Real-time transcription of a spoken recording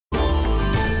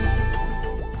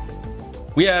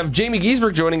We have Jamie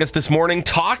Giesbrecht joining us this morning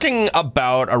talking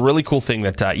about a really cool thing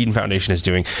that Eden Foundation is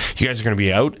doing. You guys are going to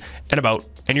be out and about,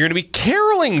 and you're going to be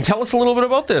caroling. Tell us a little bit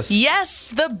about this. Yes,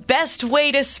 the best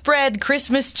way to spread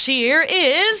Christmas cheer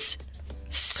is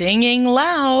singing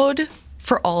loud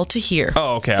for all to hear.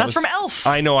 Oh, okay. That's from Elf.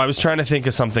 I know. I was trying to think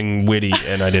of something witty,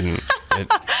 and I didn't.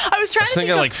 I was trying to think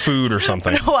of like food or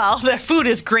something. Well, their food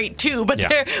is great too, but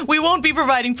we won't be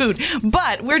providing food.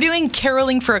 But we're doing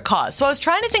caroling for a cause. So I was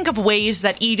trying to think of ways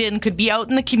that Eden could be out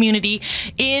in the community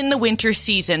in the winter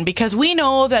season, because we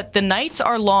know that the nights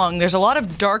are long. There's a lot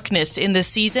of darkness in this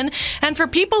season. And for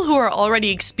people who are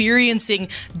already experiencing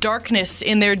darkness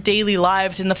in their daily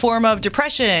lives in the form of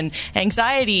depression,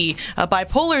 anxiety,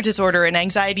 bipolar disorder, and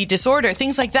anxiety disorder,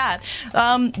 things like that,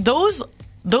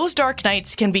 those dark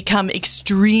nights can become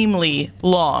extremely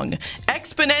long,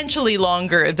 exponentially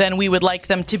longer than we would like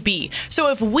them to be. So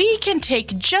if we can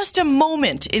take just a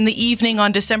moment in the evening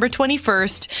on December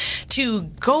 21st to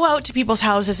go out to people's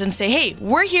houses and say, hey,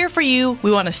 we're here for you.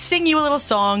 We want to sing you a little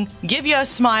song, give you a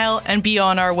smile, and be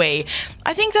on our way.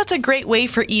 I think that's a great way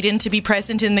for Eden to be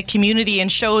present in the community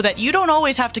and show that you don't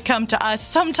always have to come to us.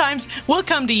 Sometimes we'll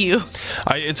come to you.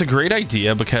 It's a great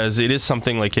idea, because it is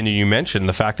something like, and you mentioned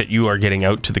the fact that you are getting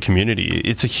out to the community.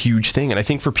 It's a huge thing. And I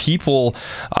think for people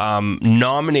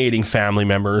nominating family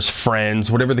members,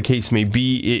 friends, whatever the case may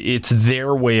be, it's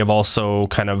their way of also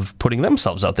kind of putting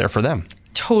themselves out there for them.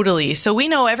 Totally. So we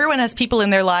know everyone has people in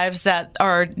their lives that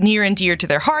are near and dear to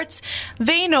their hearts.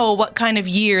 They know what kind of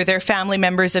year their family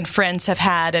members and friends have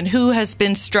had and who has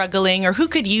been struggling or who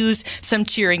could use some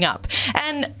cheering up.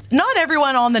 And not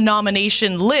everyone on the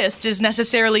nomination list is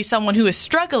necessarily someone who is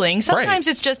struggling. Sometimes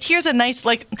it's just, here's a nice,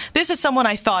 this is someone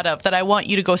I thought of that I want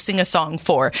you to go sing a song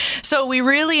for. So we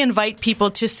really invite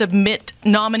people to submit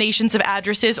nominations of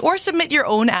addresses or submit your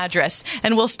own address,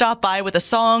 and we'll stop by with a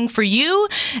song for you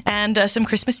and some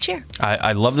Christmas cheer.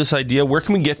 I love this idea. Where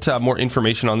can we get more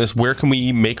information on this? Where can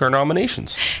we make our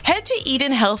nominations? Head to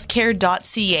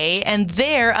edenhealthcare.ca, and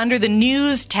there under the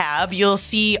news tab, you'll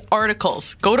see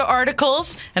articles. Go to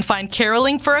articles and find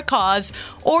Caroling for a Cause,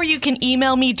 or you can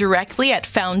email me directly at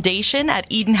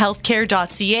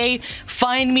foundation@edenhealthcare.ca.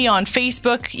 Find me on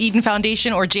Facebook, Eden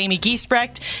Foundation or Jamie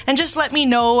Giesbrecht, and just let me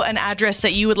know an address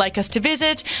that you would like us to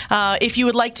visit. If you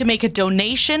would like to make a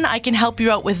donation, I can help you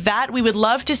out with that. We would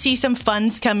love to see some funds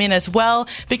come in as well,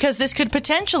 because this could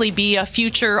potentially be a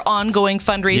future ongoing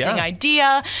fundraising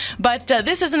idea. But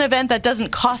this is an event that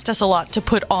doesn't cost us a lot to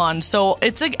put on. So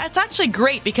it's actually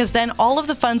great, because then all of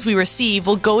the funds we receive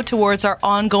will go towards our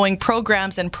ongoing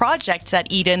programs and projects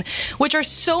at Eden, which are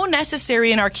so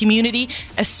necessary in our community,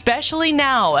 especially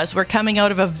now as we're coming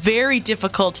out of a very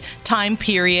difficult time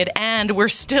period and we're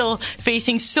still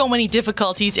facing so many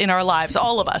difficulties in our lives,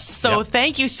 all of us. So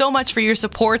thank you so much for your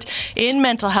support in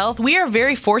mental health. We are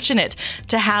very fortunate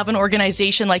to have an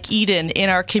organization like Eden in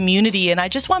our community, and I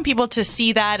just want people to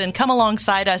see that and come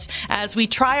alongside us as we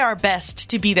try our best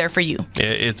to be there for you.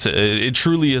 It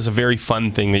truly is a very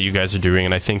fun thing that you guys are doing,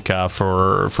 and I think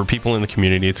for people in the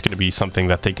community, it's going to be something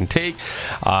that they can take,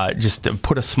 just to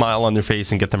put a smile on their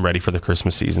face and get them ready for the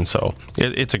Christmas season. So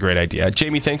it's a great idea.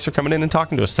 Jamie, thanks for coming in and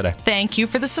talking to us today. Thank you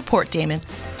for the support, Damon.